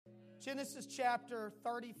Genesis chapter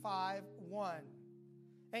 35, 1.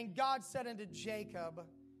 And God said unto Jacob,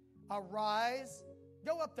 Arise,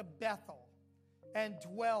 go up to Bethel, and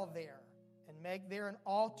dwell there, and make there an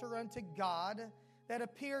altar unto God that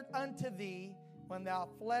appeared unto thee when thou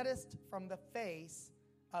fleddest from the face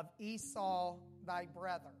of Esau thy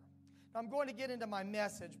brother. Now, I'm going to get into my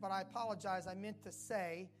message, but I apologize. I meant to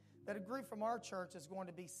say that a group from our church is going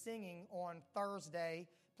to be singing on Thursday.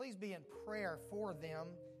 Please be in prayer for them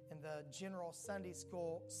in the general Sunday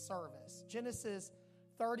school service. Genesis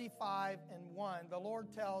 35 and 1, the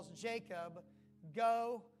Lord tells Jacob,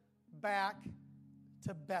 go back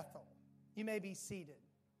to Bethel. You may be seated.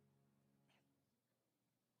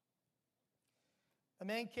 The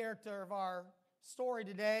main character of our story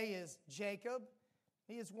today is Jacob.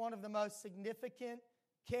 He is one of the most significant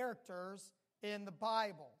characters in the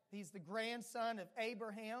Bible. He's the grandson of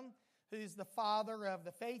Abraham, who's the father of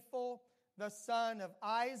the faithful, the son of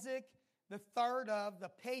Isaac, the third of the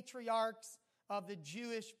patriarchs of the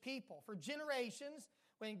Jewish people. For generations,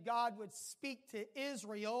 when God would speak to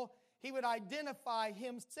Israel, He would identify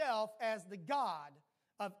Himself as the God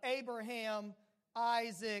of Abraham,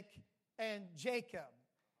 Isaac, and Jacob.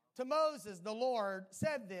 To Moses, the Lord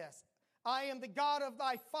said this, I am the God of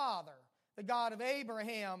thy father, the God of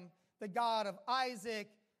Abraham, the God of Isaac,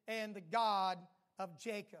 and the God of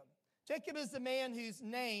Jacob. Jacob is the man whose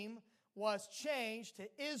name was changed to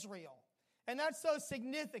Israel. And that's so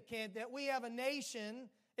significant that we have a nation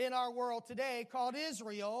in our world today called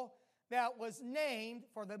Israel that was named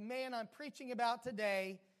for the man I'm preaching about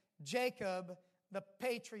today, Jacob, the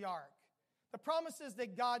patriarch. The promises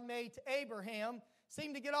that God made to Abraham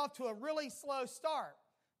seem to get off to a really slow start.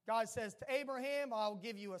 God says to Abraham, I will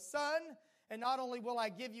give you a son. And not only will I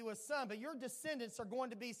give you a son, but your descendants are going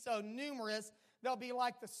to be so numerous, they'll be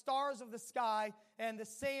like the stars of the sky and the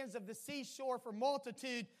sands of the seashore for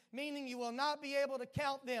multitude, meaning you will not be able to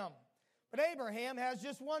count them. But Abraham has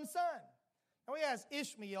just one son. Now he has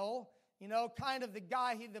Ishmael, kind of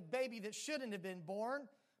the baby that shouldn't have been born.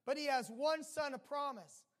 But he has one son of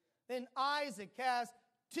promise. Then Isaac has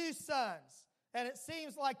two sons. And it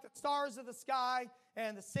seems like the stars of the sky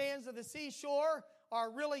and the sands of the seashore are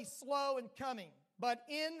really slow in coming. But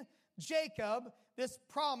in Jacob, this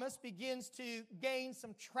promise begins to gain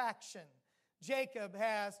some traction. Jacob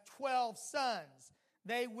has 12 sons.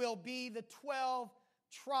 They will be the 12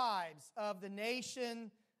 tribes of the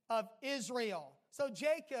nation of Israel. So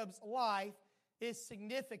Jacob's life is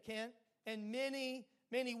significant in many,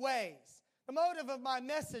 many ways. The motive of my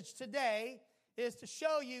message today is to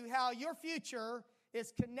show you how your future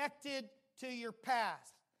is connected to your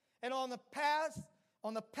past. And on the path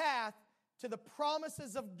to the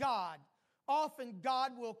promises of God, often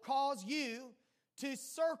God will cause you to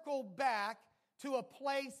circle back to a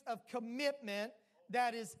place of commitment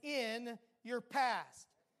that is in your past.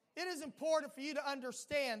 It is important for you to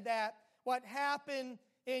understand that what happened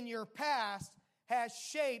in your past has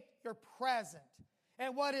shaped your present.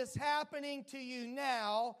 And what is happening to you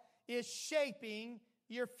now is shaping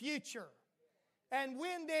your future. And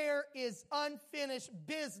when there is unfinished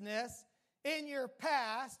business in your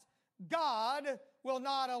past, God will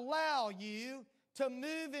not allow you to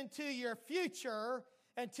move into your future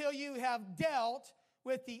until you have dealt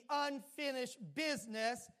with the unfinished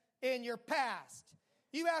business in your past.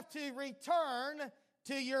 You have to return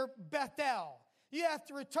to your Bethel. You have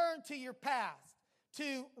to return to your past,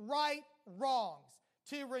 to right wrongs,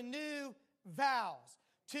 to renew vows,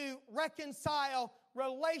 to reconcile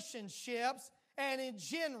relationships, and in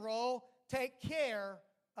general, take care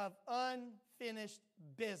of unfinished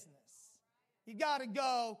business. You got to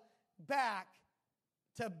go back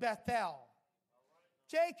to Bethel.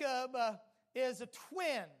 Jacob is a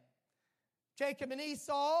twin. Jacob and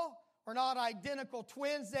Esau are not identical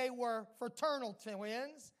twins. They were fraternal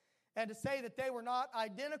twins. And to say that they were not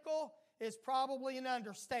identical is probably an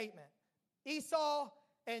understatement. Esau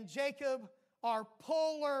and Jacob are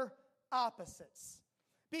polar opposites.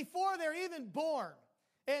 Before they're even born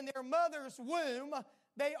in their mother's womb,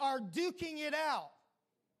 they are duking it out.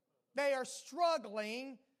 They are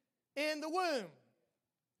struggling in the womb.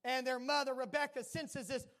 And their mother, Rebecca, senses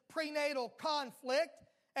this prenatal conflict,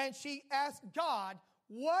 and she asks God,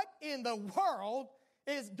 what in the world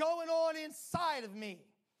is going on inside of me?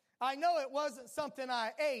 I know it wasn't something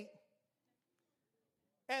I ate.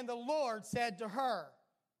 And the Lord said to her,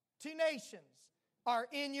 2 nations are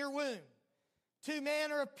in your womb. 2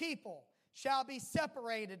 manner of people shall be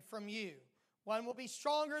separated from you. One will be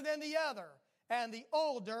stronger than the other, and the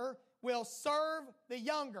older will serve the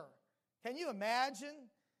younger. Can you imagine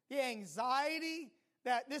the anxiety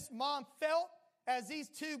that this mom felt as these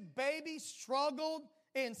 2 babies struggled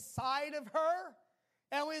inside of her.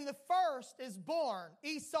 And when the first is born,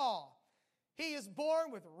 Esau, he is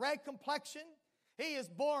born with red complexion. He is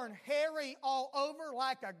born hairy all over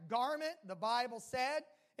like a garment, the Bible said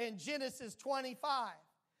in Genesis 25.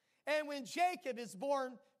 And when Jacob is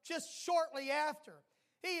born just shortly after,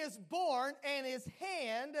 he is born and his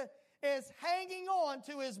hand is hanging on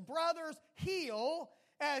to his brother's heel.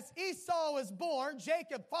 As Esau is born,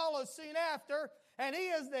 Jacob follows soon after, and he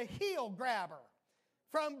is the heel grabber.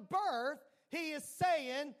 From birth, he is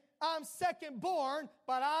saying, I'm second born,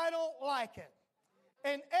 but I don't like it.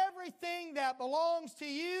 And everything that belongs to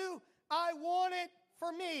you, I want it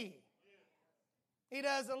for me. He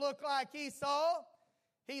doesn't look like Esau.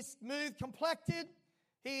 He's smooth complected.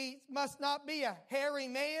 He must not be a hairy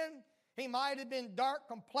man. He might have been dark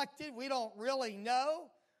complected. We don't really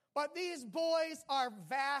know. But these boys are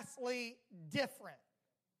vastly different.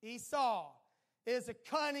 Esau is a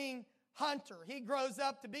cunning hunter. He grows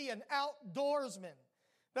up to be an outdoorsman.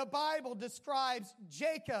 The Bible describes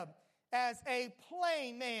Jacob as a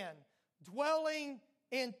plain man, dwelling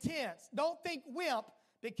in tents. Don't think wimp,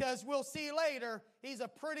 because we'll see later he's a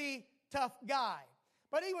pretty tough guy.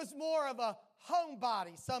 But he was more of a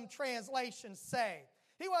homebody, some translations say.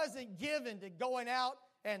 He wasn't given to going out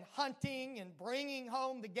and hunting and bringing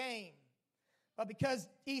home the game. But because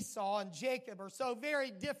Esau and Jacob are so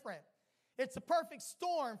very different, it's a perfect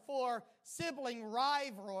storm for sibling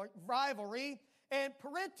rivalry and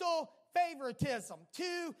parental favoritism.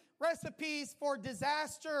 Two recipes for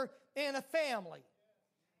disaster in a family.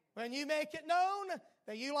 When you make it known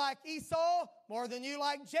that you like Esau more than you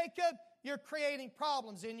like Jacob, you're creating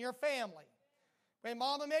problems in your family. When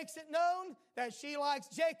mama makes it known that she likes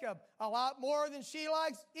Jacob a lot more than she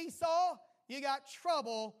likes Esau, you got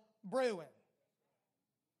trouble brewing.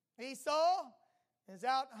 Esau is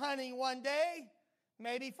out hunting one day,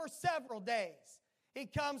 maybe for several days. He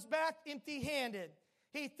comes back empty-handed.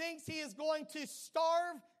 He thinks he is going to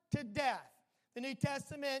starve to death. The New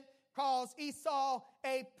Testament calls Esau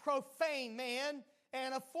a profane man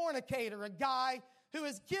and a fornicator, a guy who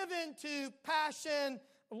is given to passion,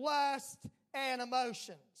 lust, and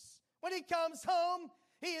emotions. When he comes home,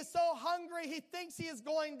 he is so hungry he thinks he is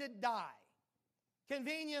going to die.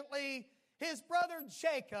 Conveniently, his brother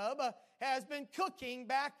Jacob has been cooking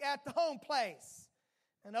back at the home place.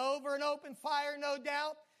 And over an open fire, no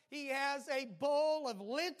doubt, he has a bowl of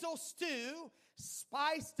lentil stew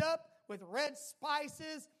spiced up with red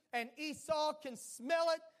spices, and Esau can smell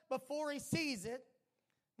it before he sees it.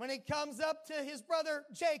 When he comes up to his brother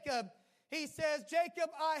Jacob, he says, Jacob,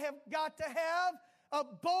 I have got to have a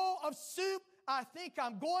bowl of soup. I think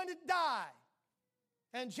I'm going to die.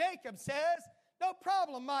 And Jacob says, no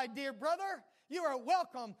problem, my dear brother. You are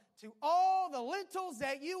welcome to all the lentils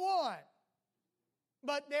that you want.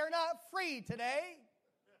 But they're not free today.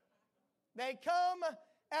 They come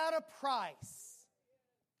at a price.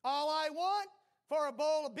 All I want for a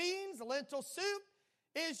bowl of beans, a lentil soup,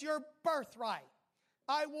 is your birthright.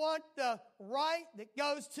 I want the right that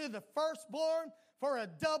goes to the firstborn for a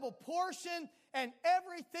double portion and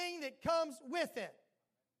everything that comes with it.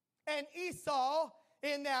 And Esau,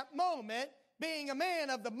 in that moment, being a man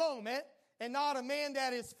of the moment and not a man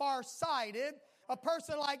that is far-sighted, a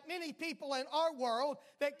person like many people in our world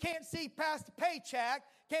that can't see past a paycheck,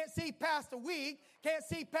 can't see past a week, can't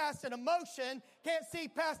see past an emotion, can't see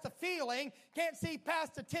past a feeling, can't see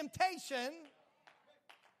past a temptation.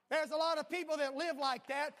 There's a lot of people that live like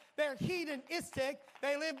that. They're hedonistic.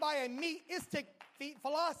 They live by a meistic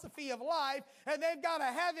philosophy of life, and they've got to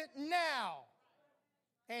have it now.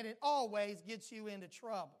 And it always gets you into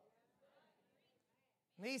trouble.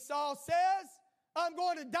 And Esau says, I'm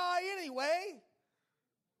going to die anyway.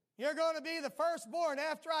 You're going to be the firstborn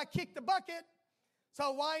after I kick the bucket.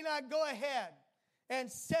 So why not go ahead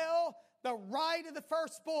and sell the right of the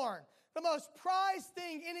firstborn? The most prized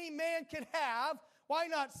thing any man could have. Why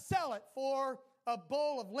not sell it for a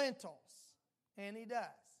bowl of lentils? And he does.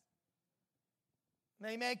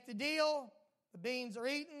 They make the deal. The beans are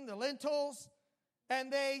eaten, the lentils,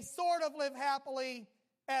 and they sort of live happily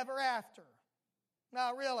ever after.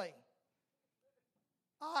 Now, really,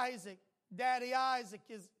 Isaac, Daddy Isaac,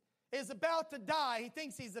 is about to die. He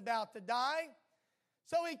thinks he's about to die.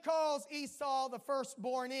 So he calls Esau, the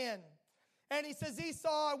firstborn, in. And he says,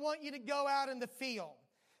 Esau, I want you to go out in the field.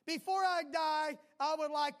 Before I die, I would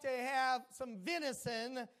like to have some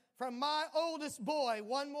venison from my oldest boy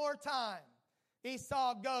one more time.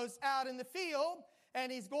 Esau goes out in the field,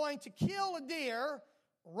 and he's going to kill a deer,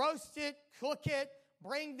 roast it, cook it,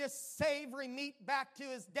 bring this savory meat back to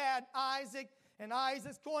his dad, Isaac, and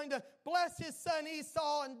Isaac's going to bless his son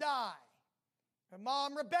Esau and die. And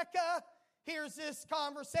Mom Rebecca hears this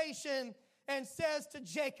conversation and says to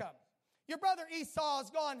Jacob, your brother Esau has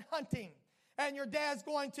gone hunting, and your dad's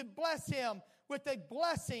going to bless him with a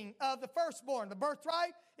blessing of the firstborn. The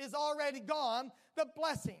birthright is already gone, the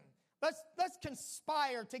blessing. Let's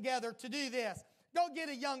conspire together to do this. Go get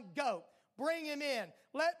a young goat. Bring him in.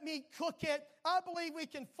 Let me cook it. I believe we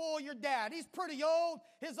can fool your dad. He's pretty old.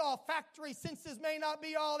 His olfactory senses may not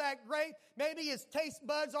be all that great. Maybe his taste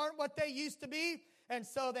buds aren't what they used to be. And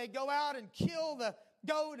so they go out and kill the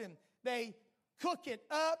goat and they cook it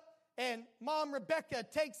up. And Mom Rebecca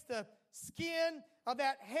takes the skin of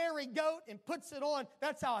that hairy goat and puts it on.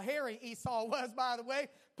 That's how hairy Esau was, by the way.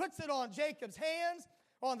 Puts it on Jacob's hands,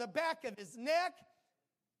 on the back of his neck.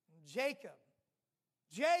 Jacob,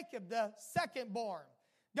 the second born,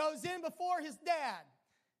 goes in before his dad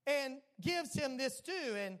and gives him this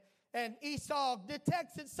too. And Esau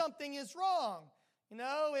detects that something is wrong. You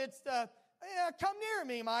know, it's come near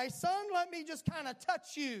me, my son. Let me just kind of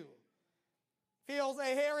touch you. Feels the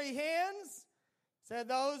hairy hands. Said,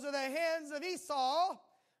 those are the hands of Esau,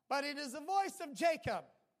 but it is the voice of Jacob.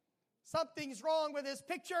 Something's wrong with this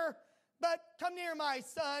picture, but come near, my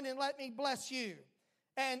son, and let me bless you.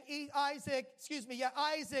 And Isaac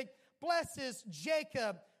blesses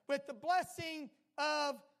Jacob with the blessing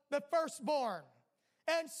of the firstborn.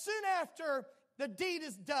 And soon after the deed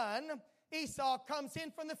is done, Esau comes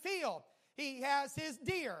in from the field. He has his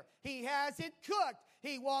deer. He has it cooked.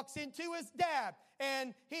 He walks into his dad,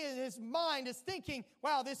 and his mind is thinking,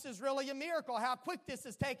 wow, this is really a miracle, how quick this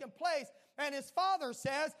has taken place. And his father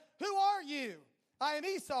says, who are you? I am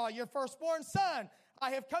Esau, your firstborn son.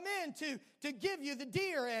 I have come in to give you the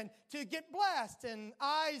deer and to get blessed. And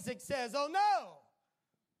Isaac says, oh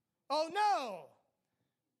no.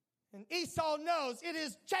 And Esau knows it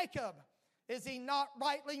is Jacob. Is he not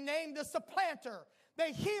rightly named the supplanter, the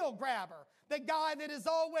heel grabber, the guy that is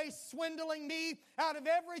always swindling me out of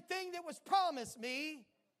everything that was promised me?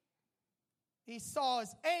 Esau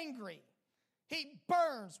is angry. He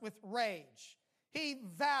burns with rage. He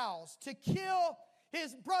vows to kill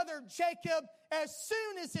his brother Jacob as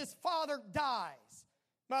soon as his father dies.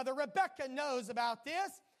 Mother Rebecca knows about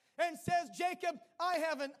this and says, Jacob, I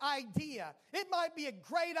have an idea. It might be a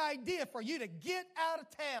great idea for you to get out of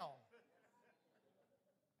town.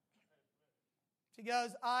 She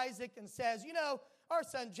goes, Isaac, and says, you know, our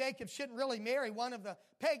son Jacob shouldn't really marry one of the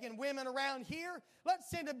pagan women around here. Let's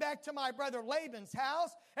send him back to my brother Laban's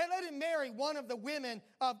house and let him marry one of the women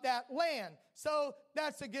of that land. So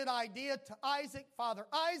that's a good idea to Isaac, Father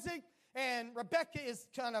Isaac. And Rebekah is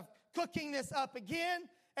kind of cooking this up again.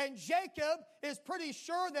 And Jacob is pretty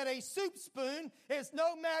sure that a soup spoon is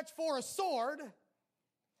no match for a sword.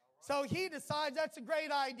 So he decides that's a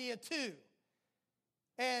great idea too.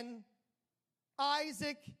 And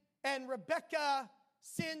Isaac and Rebekah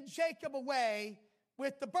send Jacob away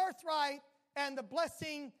with the birthright and the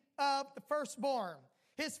blessing of the firstborn.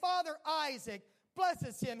 His father Isaac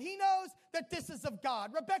blesses him. He knows that this is of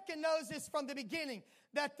God. Rebekah knows this from the beginning,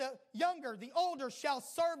 that the older shall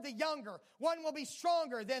serve the younger. One will be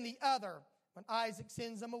stronger than the other. When Isaac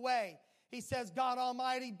sends him away, he says, God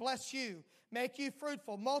Almighty bless you, make you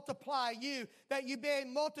fruitful, multiply you, that you be a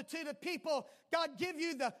multitude of people. God give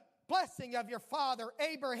you the blessing of your father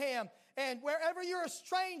Abraham. And wherever you're a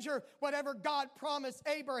stranger, whatever God promised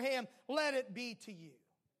Abraham, let it be to you.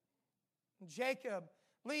 Jacob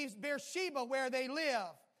leaves Beersheba where they live,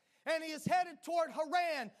 and he is headed toward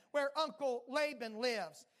Haran where Uncle Laban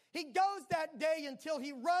lives. He goes that day until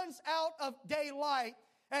he runs out of daylight,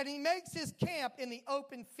 and he makes his camp in the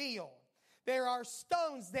open field. There are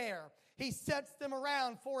stones there. He sets them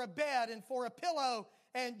around for a bed and for a pillow,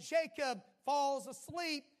 and Jacob falls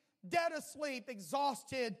asleep, dead asleep,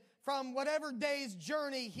 exhausted from whatever day's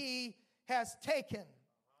journey he has taken.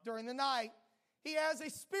 During the night, he has a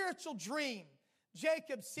spiritual dream.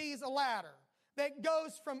 Jacob sees a ladder that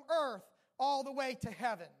goes from earth all the way to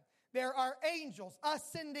heaven. There are angels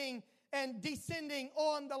ascending and descending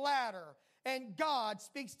on the ladder. And God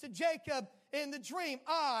speaks to Jacob in the dream,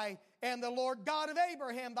 I am the Lord God of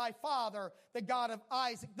Abraham, thy father, the God of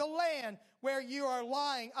Isaac. The land where you are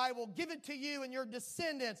lying, I will give it to you and your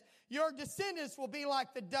descendants. Your descendants will be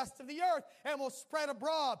like the dust of the earth and will spread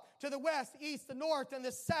abroad to the west, the east, the north, and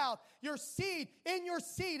the south. Your seed,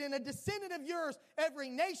 in a descendant of yours, every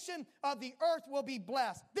nation of the earth will be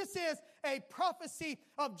blessed. This is a prophecy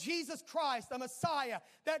of Jesus Christ, the Messiah,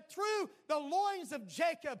 that through the loins of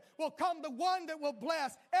Jacob will come the one that will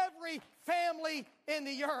bless every family in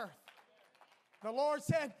the earth. The Lord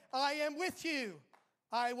said, I am with you.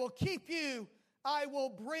 I will keep you. I will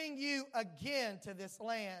bring you again to this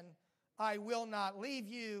land. I will not leave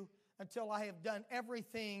you until I have done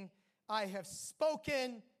everything I have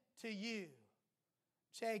spoken to you.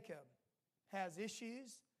 Jacob has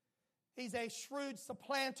issues. He's a shrewd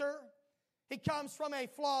supplanter. He comes from a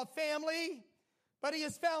flawed family, but he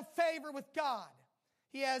has found favor with God.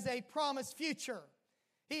 He has a promised future.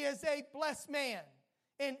 He is a blessed man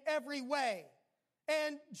in every way.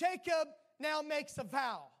 And Jacob now makes a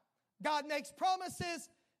vow. God makes promises.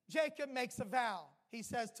 Jacob makes a vow. He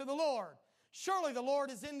says to the Lord, surely the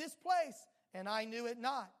Lord is in this place. And I knew it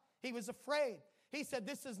not. He was afraid. He said,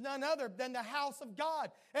 this is none other than the house of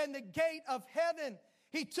God and the gate of heaven.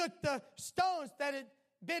 He took the stones that had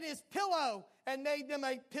been his pillow and made them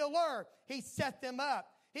a pillar. He set them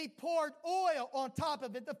up. He poured oil on top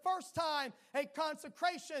of it. The first time a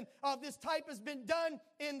consecration of this type has been done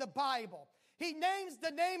in the Bible. He names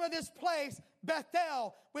the name of this place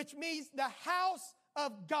Bethel, which means the house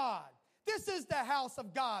of God. This is the house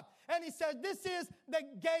of God. And he said, this is the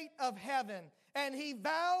gate of heaven. And he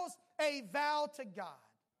vows a vow to God.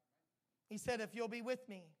 He said, if you'll be with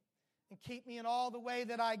me and keep me in all the way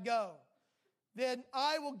that I go, then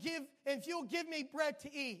I will give, if you'll give me bread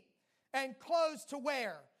to eat and clothes to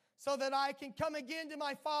wear, so that I can come again to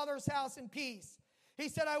my Father's house in peace. He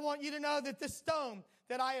said, I want you to know that this stone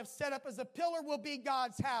that I have set up as a pillar will be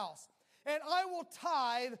God's house. And I will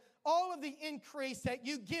tithe all of the increase that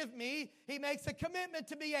you give me. He makes a commitment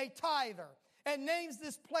to be a tither and names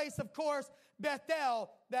this place, of course,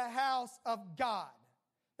 Bethel, the house of God.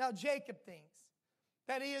 Now, Jacob thinks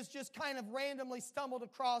that he has just kind of randomly stumbled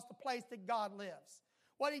across the place that God lives.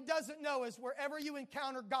 What he doesn't know is wherever you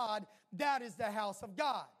encounter God, that is the house of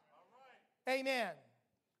God. All right. Amen.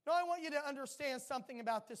 Now, I want you to understand something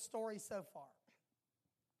about this story so far.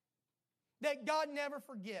 That God never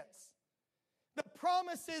forgets the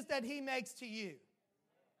promises that he makes to you.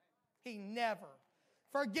 He never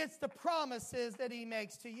forgets the promises that he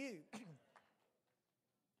makes to you.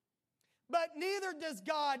 But neither does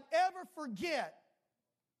God ever forget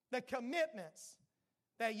the commitments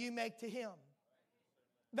that you make to him.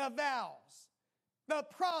 The vows, the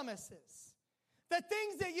promises, the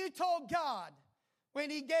things that you told God when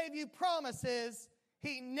he gave you promises,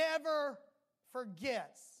 he never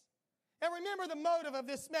forgets. And remember the motive of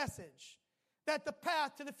this message, that the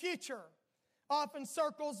path to the future often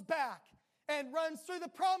circles back and runs through the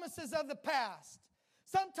promises of the past.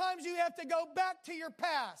 Sometimes you have to go back to your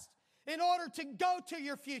past in order to go to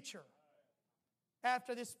your future.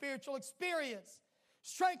 After this spiritual experience,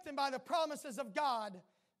 strengthened by the promises of God,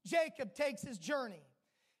 Jacob takes his journey.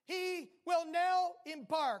 He will now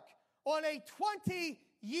embark on a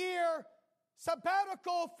 20-year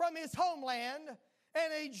sabbatical from his homeland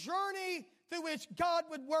and a journey through which God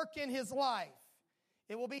would work in his life.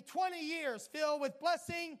 It will be 20 years filled with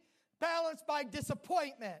blessing, balanced by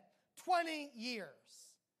disappointment. 20 years.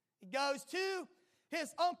 He goes to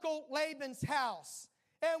his uncle Laban's house.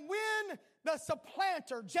 And when the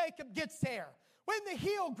supplanter, Jacob, gets there, when the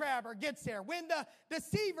heel grabber gets there, when the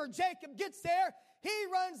deceiver, Jacob, gets there, he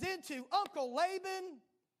runs into Uncle Laban,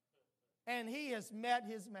 and he has met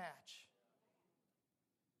his match.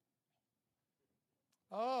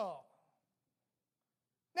 Oh.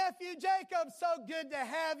 Nephew Jacob, so good to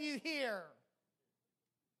have you here.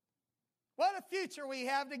 What a future we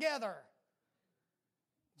have together.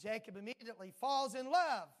 Jacob immediately falls in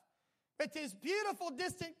love with his beautiful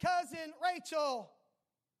distant cousin, Rachel.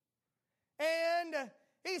 And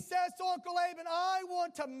he says to Uncle Laban, I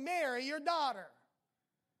want to marry your daughter.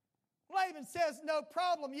 Laban says, no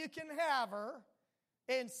problem, you can have her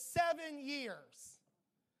in 7 years.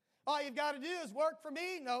 All you've got to do is work for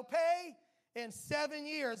me, no pay. In 7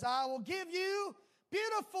 years, I will give you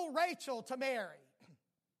beautiful Rachel to marry.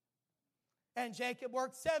 And Jacob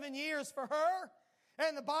worked 7 years for her.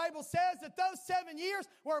 And the Bible says that those 7 years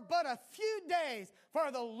were but a few days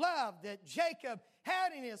for the love that Jacob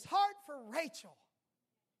had in his heart for Rachel.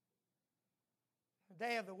 The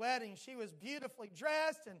day of the wedding, she was beautifully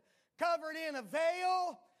dressed and covered in a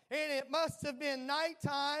veil, and it must have been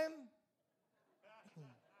nighttime.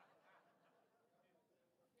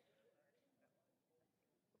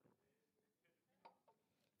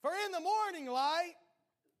 For in the morning light,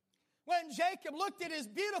 when Jacob looked at his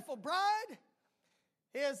beautiful bride,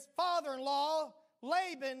 his father-in-law,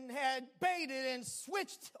 Laban, had baited and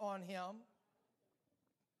switched on him.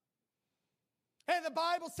 And the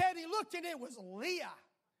Bible said he looked and it was Leah.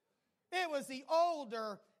 It was the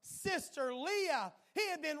older sister, Leah. He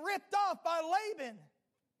had been ripped off by Laban.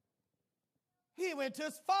 He went to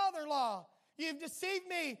his father-in-law. You've deceived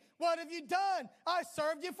me. What have you done? I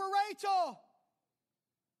served you for Rachel.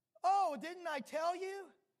 Oh, didn't I tell you?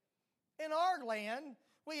 In our land,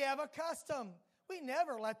 we have a custom. We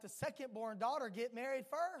never let the second-born daughter get married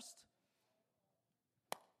first.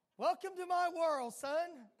 Welcome to my world, son.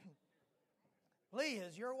 Leah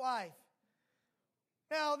is your wife.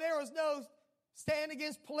 Now, there was no stand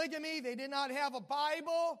against polygamy. They did not have a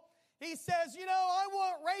Bible. He says, I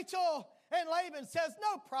want Rachel. And Laban says,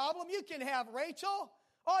 no problem. You can have Rachel.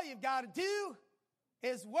 All you've got to do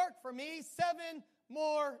is work for me 7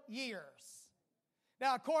 more years.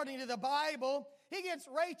 Now, according to the Bible, he gets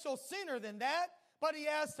Rachel sooner than that, but he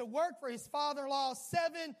has to work for his father-in-law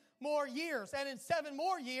 7 more years. And in 7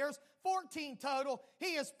 more years, 14 total,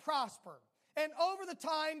 he has prospered. And over the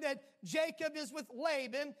time that Jacob is with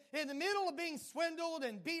Laban, in the middle of being swindled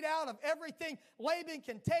and beat out of everything Laban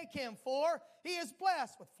can take him for, he is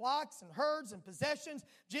blessed with flocks and herds and possessions.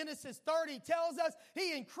 Genesis 30 tells us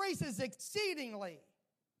he increases exceedingly.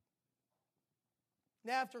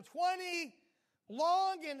 Now, after 20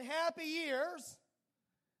 long and happy years,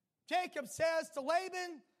 Jacob says to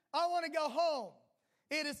Laban, I want to go home.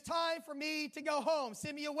 It is time for me to go home.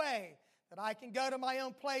 Send me away, that I can go to my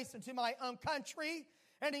own place and to my own country.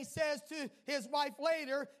 And he says to his wife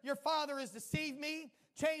later, your father has deceived me,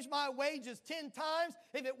 changed my wages 10 times.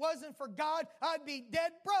 If it wasn't for God, I'd be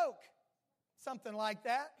dead broke. Something like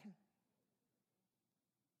that.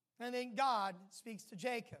 And then God speaks to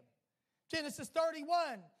Jacob. Genesis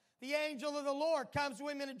 31, the angel of the Lord comes to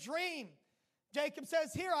him in a dream. Jacob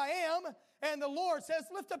says, here I am. And the Lord says,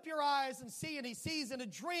 lift up your eyes and see. And he sees in a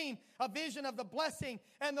dream a vision of the blessing.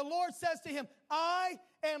 And the Lord says to him, I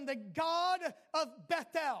am the God of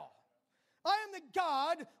Bethel. I am the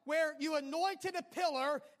God where you anointed a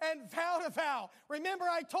pillar and vowed a vow. Remember,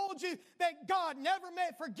 I told you that God never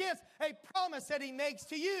forgets a promise that he makes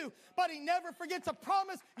to you, but he never forgets a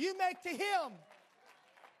promise you make to him.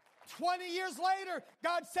 20 years later,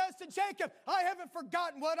 God says to Jacob, I haven't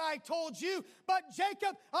forgotten what I told you, but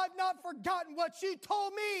Jacob, I've not forgotten what you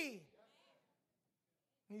told me.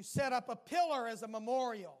 You set up a pillar as a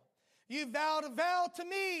memorial. You vowed a vow to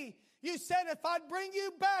me. You said if I'd bring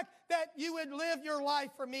you back, that you would live your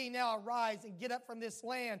life for me. Now arise and get up from this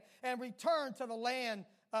land and return to the land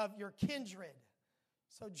of your kindred.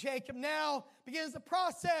 So Jacob now begins the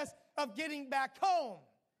process of getting back home.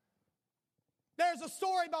 There's a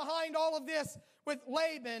story behind all of this with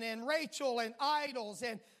Laban and Rachel and idols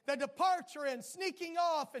and the departure and sneaking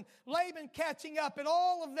off and Laban catching up and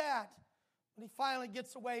all of that. When he finally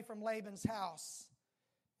gets away from Laban's house,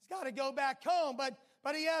 he's got to go back home,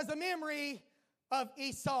 but he has a memory of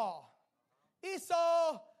Esau.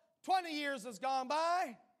 Esau, 20 years has gone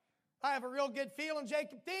by. I have a real good feeling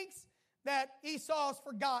Jacob thinks that Esau's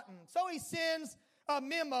forgotten. So he sends a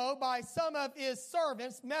memo by some of his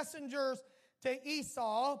servants, messengers, to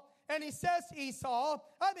Esau, and he says to Esau,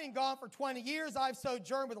 I've been gone for 20 years. I've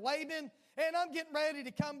sojourned with Laban, and I'm getting ready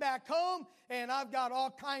to come back home, and I've got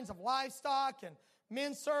all kinds of livestock and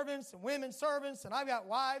men servants and women servants, and I've got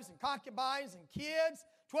wives and concubines and kids,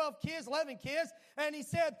 12 kids, 11 kids. And he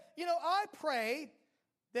said, I pray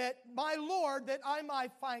that my Lord, that I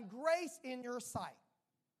might find grace in your sight.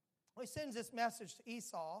 Well, he sends this message to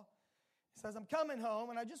Esau. He says, I'm coming home,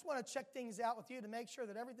 and I just want to check things out with you to make sure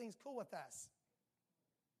that everything's cool with us.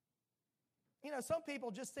 Some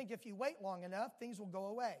people just think if you wait long enough, things will go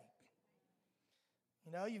away.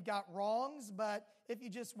 You've got wrongs, but if you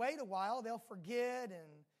just wait a while, they'll forget,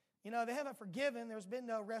 and, they haven't forgiven. There's been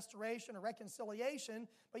no restoration or reconciliation,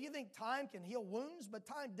 but you think time can heal wounds, but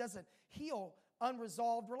time doesn't heal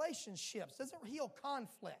unresolved relationships, doesn't heal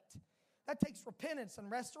conflict. That takes repentance and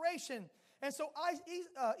restoration. And so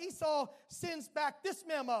Esau sends back this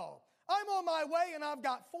memo. I'm on my way and I've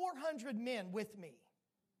got 400 men with me.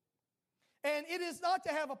 And it is not to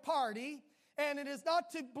have a party and it is not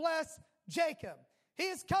to bless Jacob. He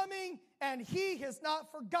is coming and he has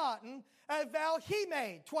not forgotten a vow he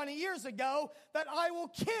made 20 years ago that I will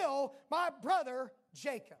kill my brother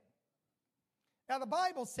Jacob. Now the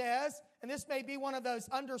Bible says, and this may be one of those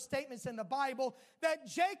understatements in the Bible, that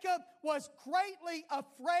Jacob was greatly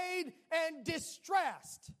afraid and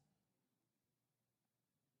distressed.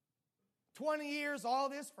 20 years, all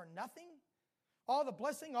this for nothing? All the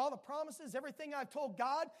blessing, all the promises, everything I've told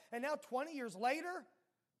God, and now 20 years later,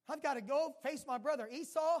 I've got to go face my brother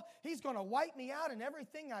Esau. He's going to wipe me out and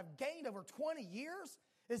everything I've gained over 20 years.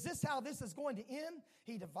 Is this how this is going to end?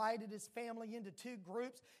 He divided his family into 2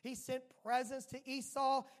 groups. He sent presents to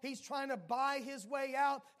Esau. He's trying to buy his way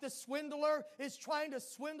out. The swindler is trying to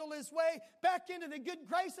swindle his way back into the good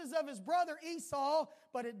graces of his brother Esau,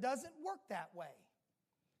 but it doesn't work that way.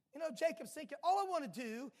 Jacob's thinking, all I want to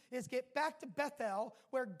do is get back to Bethel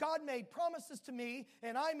where God made promises to me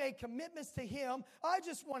and I made commitments to him. I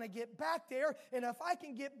just want to get back there, and if I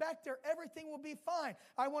can get back there, everything will be fine.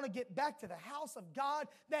 I want to get back to the house of God,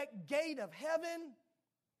 that gate of heaven.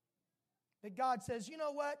 But God says, you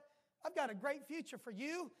know what? I've got a great future for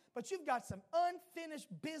you, but you've got some unfinished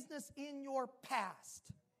business in your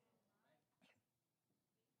past.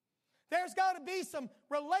 There's got to be some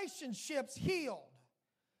relationships healed.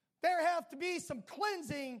 There have to be some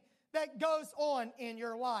cleansing that goes on in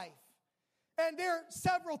your life. And there are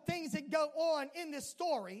several things that go on in this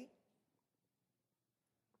story.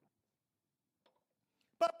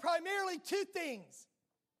 But primarily two things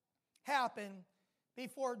happen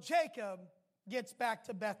before Jacob gets back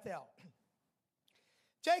to Bethel.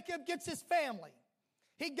 Jacob gets his family.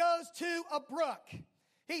 He goes to a brook.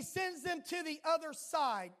 He sends them to the other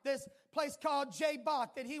side, this place called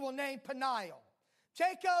Jabbok that he will name Peniel.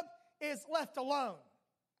 Jacob is left alone.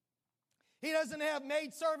 He doesn't have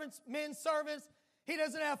maid servants, men servants. He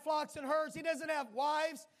doesn't have flocks and herds. He doesn't have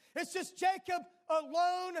wives. It's just Jacob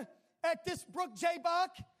alone at this brook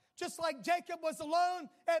Jabbok, just like Jacob was alone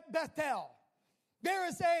at Bethel. There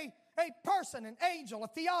is a person, an angel, a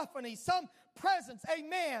theophany, some presence, a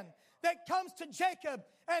man that comes to Jacob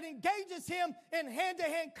and engages him in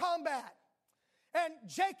hand-to-hand combat. And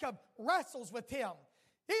Jacob wrestles with him.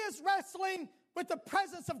 He is wrestling with the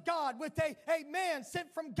presence of God, with a man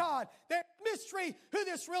sent from God. There's mystery who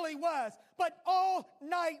this really was, but all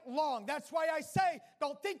night long. That's why I say,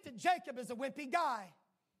 don't think that Jacob is a wimpy guy.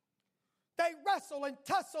 They wrestle and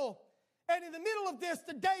tussle. And in the middle of this,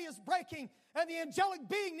 the day is breaking, and the angelic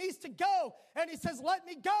being needs to go. And he says, let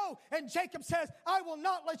me go. And Jacob says, I will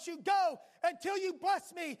not let you go until you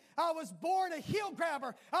bless me. I was born a heel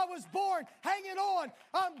grabber. I was born hanging on.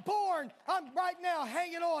 I'm right now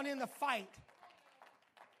hanging on in the fight.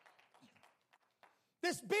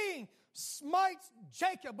 This being smites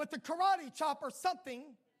Jacob with a karate chop or something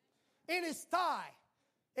in his thigh.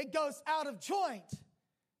 It goes out of joint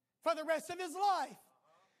for the rest of his life.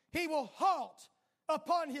 He will halt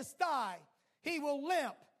upon his thigh. He will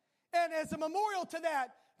limp. And as a memorial to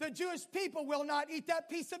that, the Jewish people will not eat that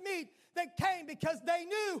piece of meat that came because they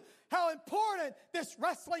knew how important this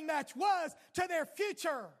wrestling match was to their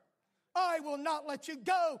future. I will not let you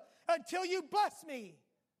go until you bless me.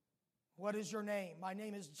 What is your name? My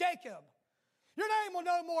name is Jacob. Your name will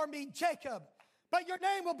no more be Jacob, but your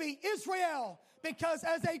name will be Israel, because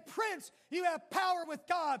as a prince, you have power with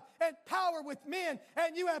God and power with men,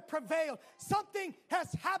 and you have prevailed. Something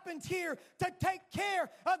has happened here to take care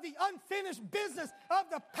of the unfinished business of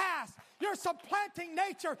the past. Your supplanting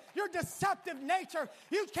nature, your deceptive nature,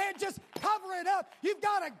 you can't just cover it up. You've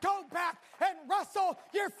got to go back and wrestle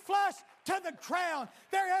your flesh to the ground.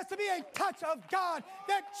 There has to be a touch of God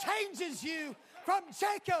that changes you from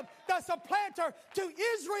Jacob, the supplanter, to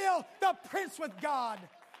Israel, the prince with God.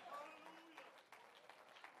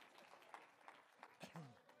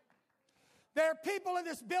 There are people in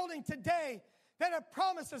this building today that have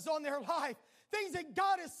promises on their life, things that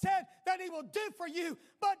God has said that He will do for you,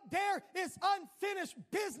 but there is unfinished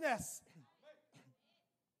business.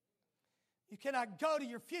 You cannot go to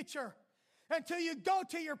your future until you go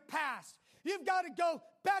to your past. You've got to go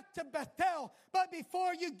back to Bethel, but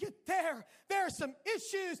before you get there, there are some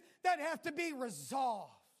issues that have to be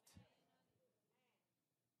resolved.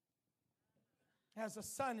 As the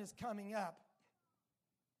sun is coming up,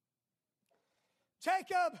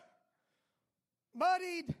 Jacob,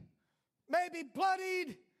 muddied, maybe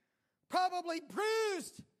bloodied, probably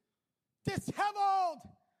bruised, disheveled,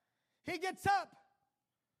 he gets up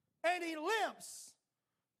and he limps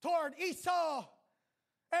toward Esau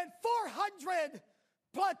and 400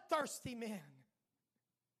 bloodthirsty men.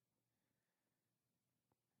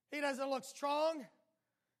 He doesn't look strong,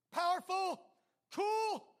 powerful,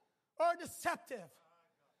 cool, or deceptive,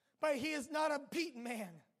 but he is not a beaten man.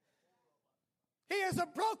 He is a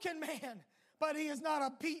broken man, but he is not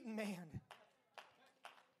a beaten man.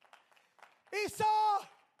 Esau,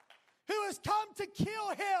 who has come to kill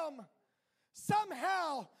him,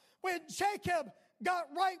 somehow, when Jacob got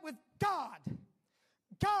right with God,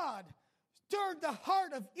 God stirred the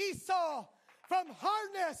heart of Esau from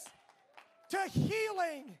hardness to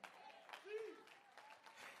healing.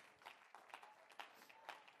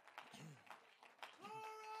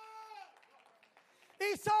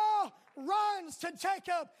 Esau runs to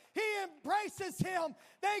Jacob. He embraces him.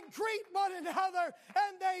 They greet one another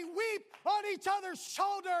and they weep on each other's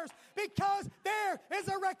shoulders because there is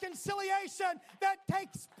a reconciliation that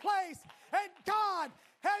takes place. And God,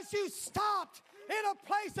 has you stopped in a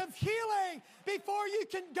place of healing before you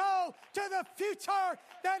can go to the future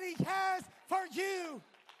that He has for you?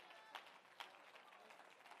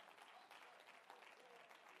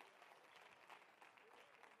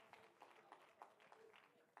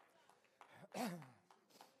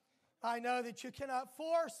 I know that you cannot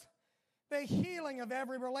force the healing of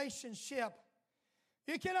every relationship.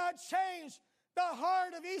 You cannot change the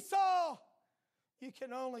heart of Esau. You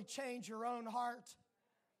can only change your own heart.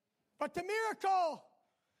 But the miracle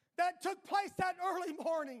that took place that early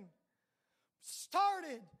morning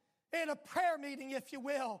started in a prayer meeting, if you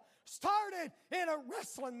will, started in a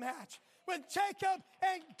wrestling match with Jacob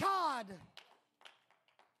and God.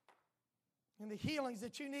 And the healings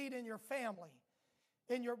that you need in your family,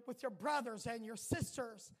 with your brothers and your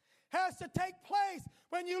sisters, has to take place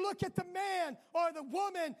when you look at the man or the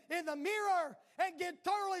woman in the mirror and get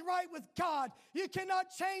thoroughly right with God. You cannot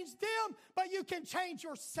change them, but you can change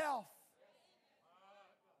yourself.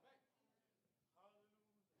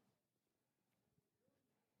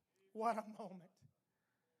 What a moment.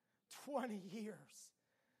 20 years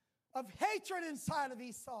of hatred inside of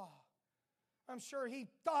Esau. I'm sure he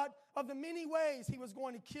thought of the many ways he was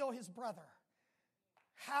going to kill his brother.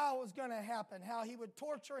 How it was going to happen, how he would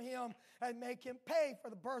torture him and make him pay for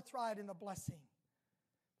the birthright and the blessing.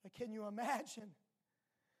 But can you imagine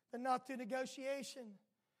that not through negotiation,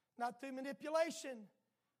 not through manipulation,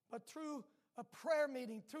 but through a prayer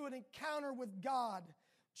meeting, through an encounter with God,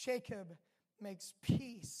 Jacob makes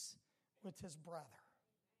peace with his brother.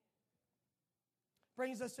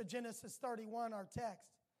 Brings us to Genesis 31, our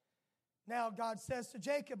text. Now God says to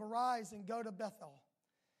Jacob, arise and go to Bethel,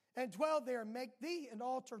 and dwell there, and make thee an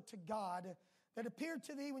altar to God that appeared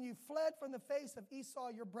to thee when you fled from the face of Esau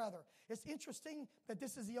your brother. It's interesting that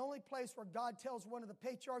this is the only place where God tells one of the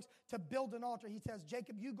patriarchs to build an altar. He says,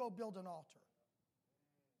 Jacob, you go build an altar.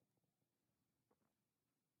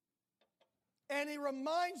 And he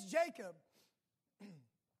reminds Jacob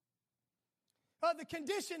of the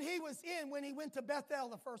condition he was in when he went to Bethel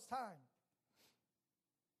the first time.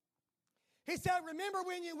 He said, remember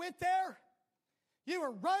when you went there? You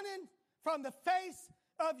were running from the face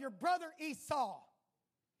of your brother Esau.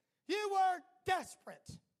 You were desperate.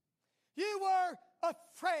 You were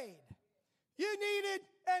afraid. You needed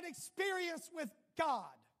an experience with God.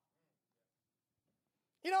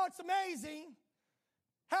 You know, it's amazing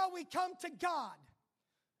how we come to God.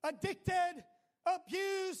 Addicted,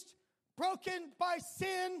 abused, broken by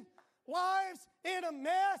sin, lives in a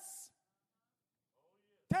mess,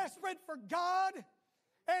 desperate for God.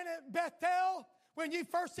 And at Bethel, when you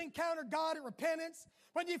first encounter God in repentance,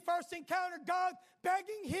 when you first encounter God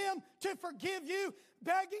begging Him to forgive you,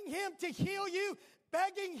 begging Him to heal you,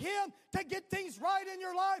 begging Him to get things right in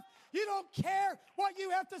your life, you don't care what you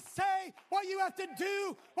have to say, what you have to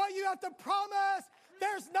do, what you have to promise.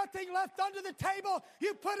 There's nothing left under the table.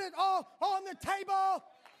 You put it all on the table.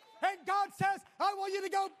 And God says, I want you to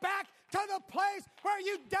go back to the place where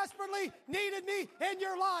you desperately needed me in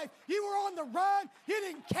your life. You were on the run. You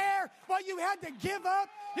didn't care what you had to give up.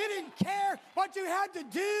 You didn't care what you had to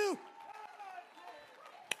do.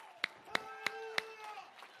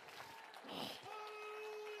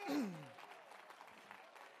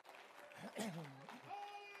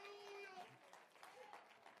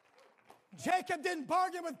 Jacob didn't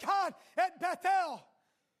bargain with God at Bethel.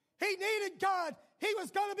 He needed God. He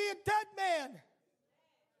was going to be a dead man.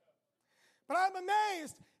 But I'm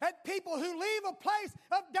amazed at people who leave a place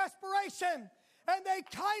of desperation and they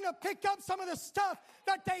kind of pick up some of the stuff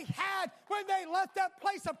that they had when they left that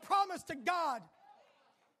place of promise to God.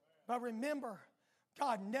 But remember,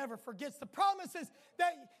 God never forgets the promises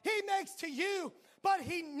that He makes to you, but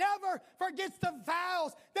He never forgets the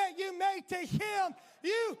vows that you made to Him.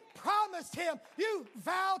 You promised Him. You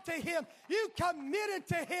vowed to Him. You committed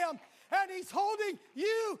to Him. And He's holding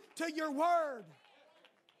you to your word.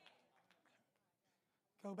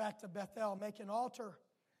 Go back to Bethel, make an altar.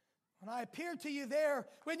 When I appeared to you there,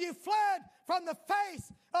 when you fled from the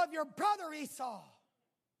face of your brother Esau.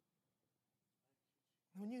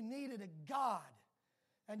 When you needed a God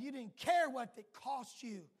and you didn't care what it cost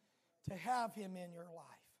you to have him in your life.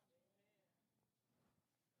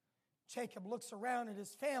 Jacob looks around at his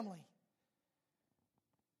family.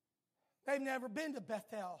 They've never been to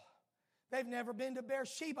Bethel. They've never been to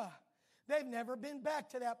Beersheba. They've never been back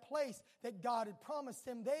to that place that God had promised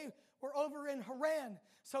them. They were over in Haran.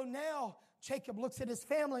 So now Jacob looks at his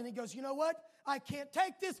family and he goes, you know what? I can't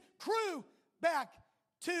take this crew back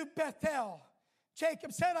to Bethel.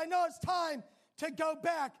 Jacob said, I know it's time to go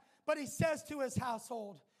back. But he says to his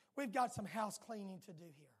household, we've got some house cleaning to do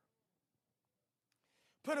here.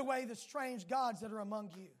 Put away the strange gods that are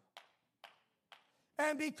among you.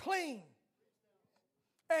 And be clean.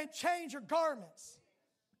 And change your garments.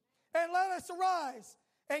 And let us arise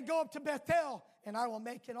and go up to Bethel. And I will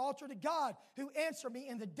make an altar to God who answered me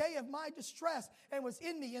in the day of my distress and was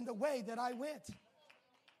in me in the way that I went.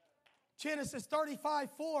 Genesis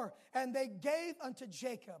 35:4. And they gave unto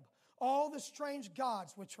Jacob all the strange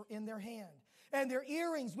gods which were in their hand, and their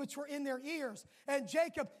earrings which were in their ears. And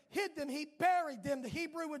Jacob hid them, he buried them, the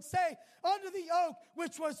Hebrew would say, under the oak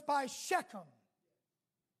which was by Shechem.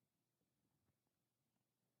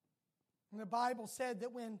 And the Bible said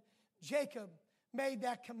that when Jacob made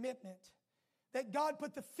that commitment, that God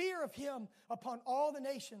put the fear of him upon all the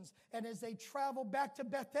nations. And as they traveled back to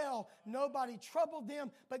Bethel, nobody troubled them,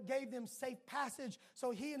 but gave them safe passage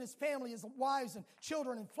so he and his family, his wives and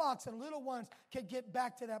children and flocks and little ones could get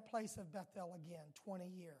back to that place of Bethel again, 20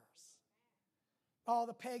 years. All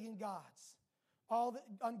the pagan gods, all the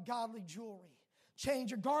ungodly jewelry.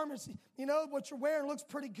 Change your garments. You know, what you're wearing looks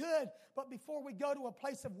pretty good, but before we go to a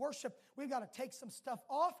place of worship, we've got to take some stuff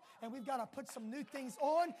off and we've got to put some new things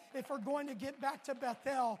on. If we're going to get back to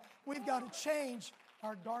Bethel, we've got to change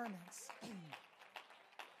our garments.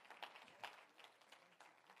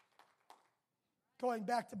 Going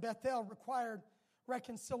back to Bethel required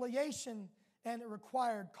reconciliation and it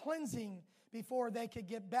required cleansing before they could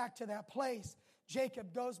get back to that place.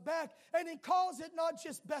 Jacob goes back and he calls it not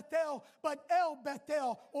just Bethel, but El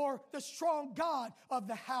Bethel, or the strong God of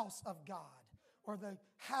the house of God, or the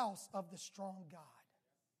house of the strong God.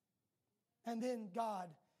 And then God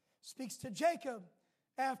speaks to Jacob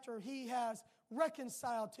after he has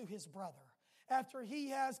reconciled to his brother, after he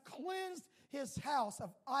has cleansed his house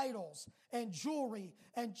of idols and jewelry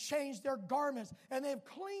and changed their garments, and they've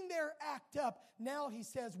cleaned their act up. Now he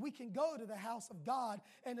says, we can go to the house of God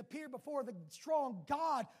and appear before the strong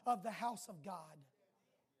God of the house of God.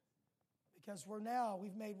 Because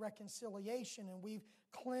we've made reconciliation and we've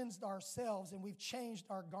cleansed ourselves and we've changed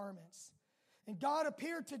our garments. And God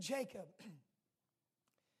appeared to Jacob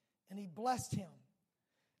and he blessed him.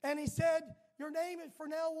 And he said, your name is from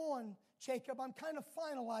now on, Jacob, I'm kind of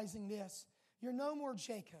finalizing this. You're no more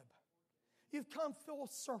Jacob. You've come full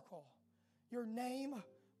circle. Your name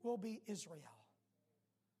will be Israel.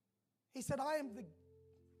 He said, I am the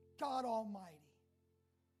God Almighty.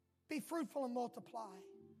 Be fruitful and multiply.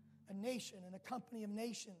 A nation and a company of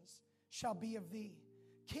nations shall be of thee.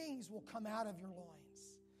 Kings will come out of your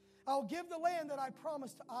loins. I'll give the land that I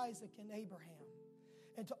promised to Isaac and Abraham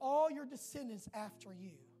and to all your descendants after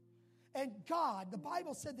you. And God, the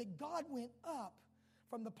Bible said that God went up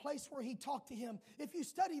from the place where he talked to him. If you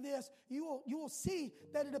study this, you will see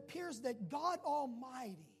that it appears that God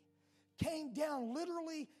Almighty came down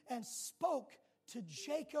literally and spoke to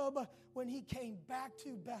Jacob when he came back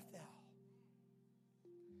to Bethel.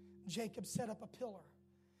 Jacob set up a pillar.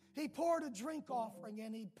 He poured a drink offering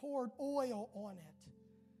and he poured oil on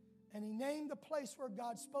it. And he named the place where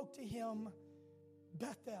God spoke to him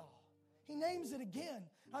Bethel. He names it again.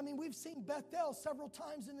 I mean, we've seen Bethel several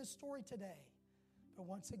times in this story today. But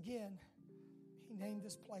once again, he named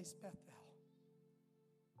this place Bethel.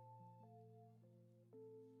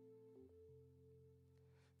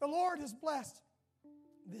 The Lord has blessed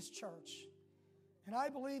this church. And I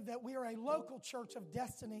believe that we are a local church of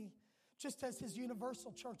destiny, just as his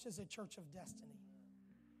universal church is a church of destiny.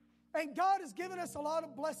 And God has given us a lot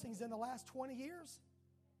of blessings in the last 20 years.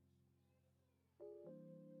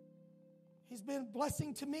 He's been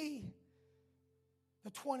blessing to me the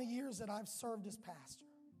 20 years that I've served as pastor.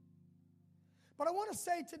 But I want to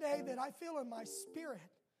say today that I feel in my spirit,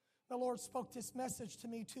 the Lord spoke this message to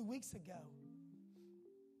me 2 weeks ago,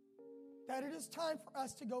 that it is time for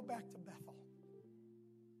us to go back to Bethel.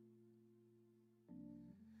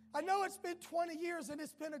 I know it's been 20 years and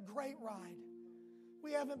it's been a great ride.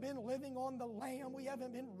 We haven't been living on the lam. We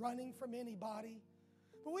haven't been running from anybody.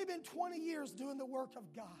 But we've been 20 years doing the work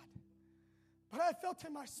of God. But I felt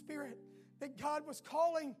in my spirit that God was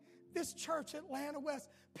calling this church, Atlanta West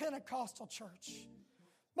Pentecostal Church.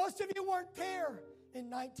 Most of you weren't there in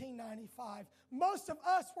 1995. Most of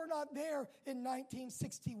us were not there in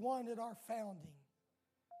 1961 at our founding.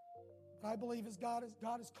 But I believe as God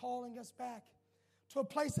is calling us back to a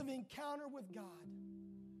place of encounter with God,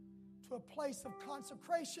 to a place of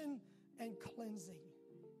consecration and cleansing.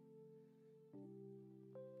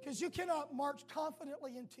 Because you cannot march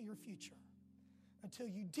confidently into your future until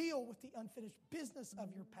you deal with the unfinished business of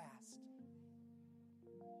your past.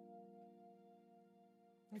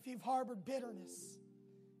 If you've harbored bitterness,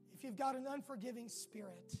 if you've got an unforgiving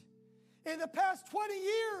spirit, in the past 20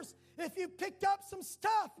 years, if you've picked up some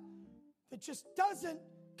stuff that just doesn't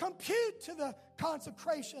compute to the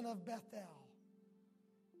consecration of Bethel,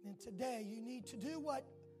 then today you need to do what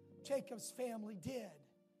Jacob's family did.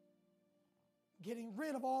 Getting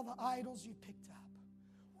rid of all the idols you picked up.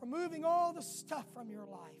 Removing all the stuff from your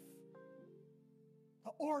life. The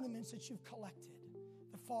ornaments that you've collected.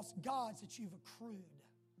 The false gods that you've accrued.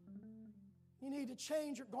 You need to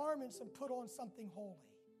change your garments and put on something holy.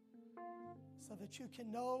 so that you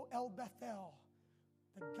can know El Bethel,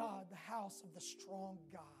 the God, the house of the strong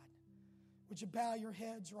God. Would you bow your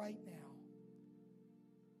heads right now?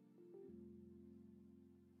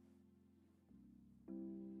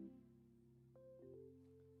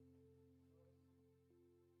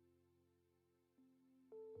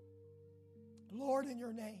 Lord, in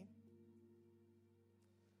your name,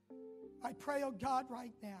 I pray, oh God,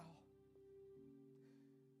 right now,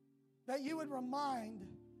 that you would remind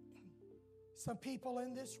some people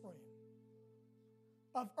in this room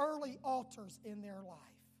of early altars in their life.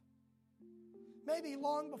 Maybe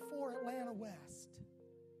long before Atlanta West.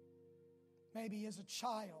 Maybe as a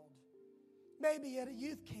child. Maybe at a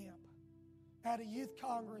youth camp, at a youth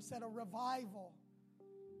congress, at a revival.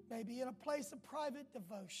 Maybe in a place of private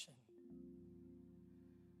devotion,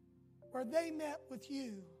 where they met with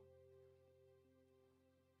you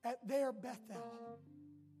at their Bethel.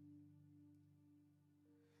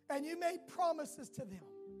 And you made promises to them.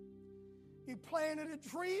 You planted a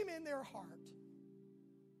dream in their heart.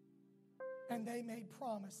 And they made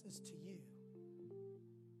promises to you.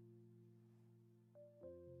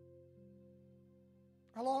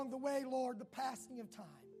 Along the way, Lord, the passing of time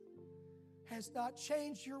has not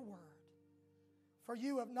changed your word. For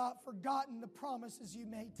you have not forgotten the promises you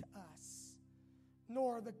made to us,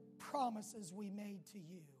 nor the promises we made to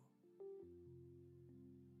you.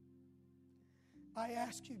 I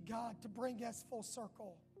ask you, God, to bring us full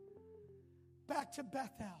circle back to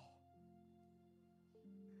Bethel.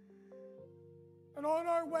 And on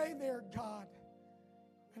our way there, God,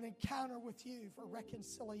 an encounter with you for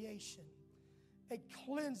reconciliation, a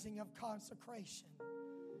cleansing of consecration,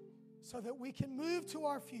 so that we can move to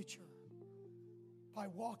our future by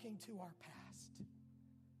walking to our past.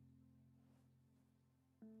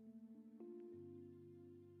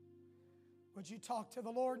 Would you talk to the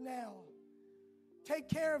Lord now? Take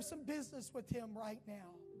care of some business with Him right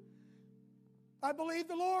now. I believe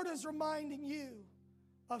the Lord is reminding you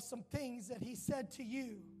of some things that He said to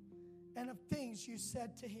you and of things you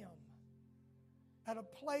said to Him at a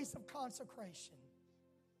place of consecration.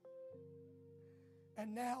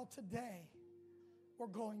 And now today, we're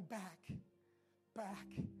going back to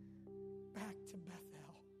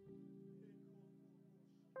Bethel.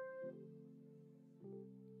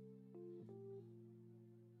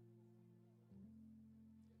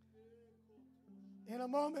 In a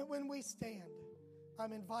moment when we stand,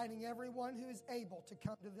 I'm inviting everyone who is able to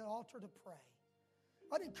come to the altar to pray.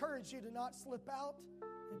 I'd encourage you to not slip out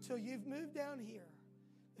until you've moved down here.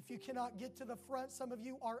 If you cannot get to the front, some of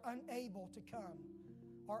you are unable to come,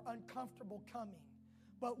 are uncomfortable coming.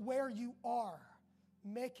 But where you are,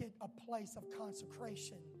 make it a place of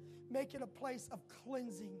consecration. Make it a place of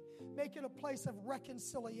cleansing. Make it a place of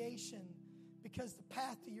reconciliation, because the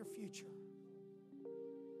path to your future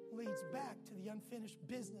leads back to the unfinished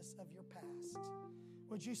business of your past.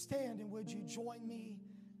 Would you stand and would you join me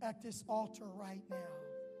at this altar right now?